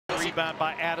rebound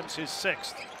by Adams, his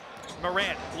 6th.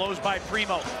 Morant blows by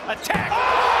Primo. Attack! Oh!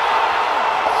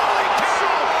 Holy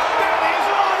cow! That is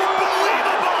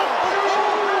unbelievable!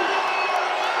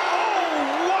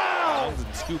 Oh, wow!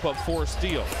 Scoop up 4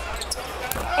 steals.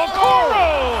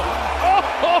 Okoro!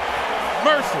 Oh,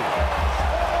 mercy!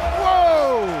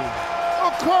 Whoa!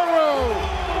 Okoro!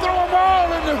 Throw them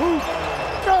all in the hoop!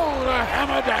 Throw the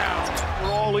hammer down!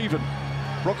 We're all even.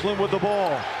 Brooklyn with the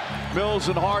ball. Mills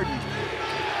and Harden.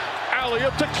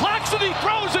 Alley-up to Claxton. He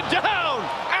throws it down.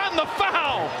 And the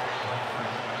foul.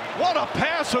 What a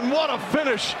pass and what a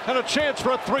finish. And a chance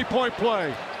for a three-point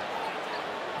play.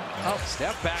 Oh,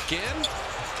 step back in.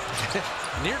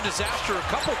 Near disaster a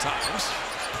couple times.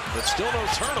 But still no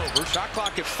turnover. Shot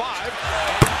clock at 5.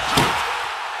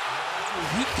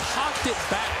 He cocked it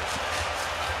back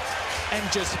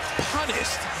and just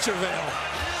punished JaVale.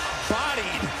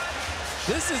 Bodied.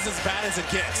 This is as bad as it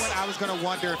gets. I was going to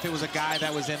wonder if it was a guy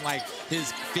that was in like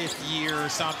his 5th year or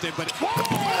something, but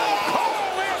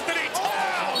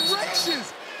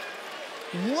Gracious!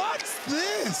 What's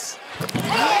this?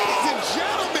 Ladies and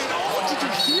gentlemen, oh, did you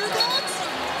hear that?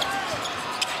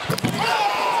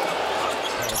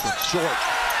 Short.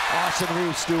 Austin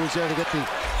Reeves, Stu, is there to get the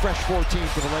fresh 14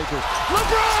 for the Lakers.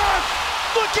 LeBron!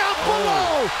 Look out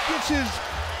below! Gets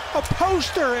a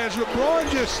poster as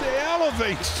LeBron just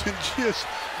elevates and just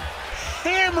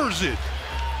hammers it.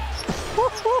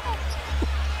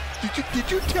 Did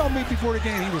you tell me before the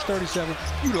game he was 37?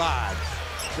 You lied.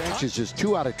 Sanchez is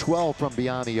 2 out of 12 from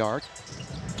beyond the arc.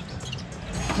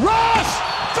 Russ!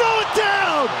 Throw it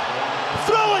down!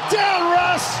 Throw it down,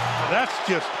 Russ! That's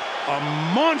just a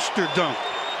monster dunk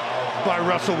by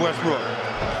Russell Westbrook.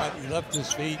 He left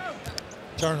his feet.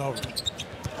 Turnover.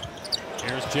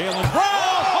 Here's Jalen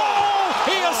Brown. Oh,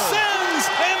 he ascends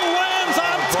and lands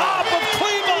on top of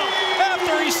Klima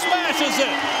after he smashes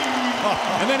it.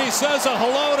 And then he says a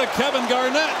hello to Kevin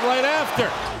Garnett right after.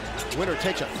 Winner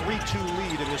takes a 3-2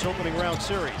 lead in this opening round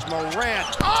series.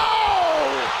 Morant. Oh!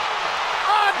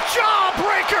 A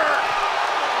jawbreaker!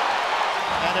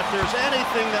 And if there's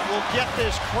anything that will get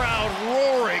this crowd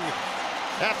roaring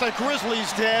at the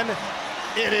Grizzlies' den,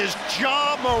 it is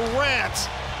Ja Morant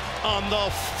on the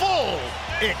full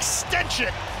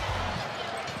extension.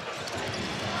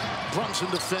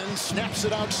 Brunson defends, snaps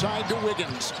it outside to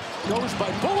Wiggins. Goes by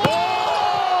Bullock.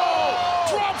 Oh!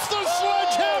 Drops the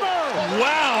sledgehammer!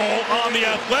 Wow on the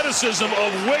athleticism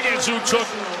of Wiggins, who took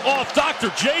off Dr.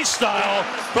 J style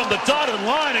from the dotted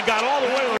line and got all the way.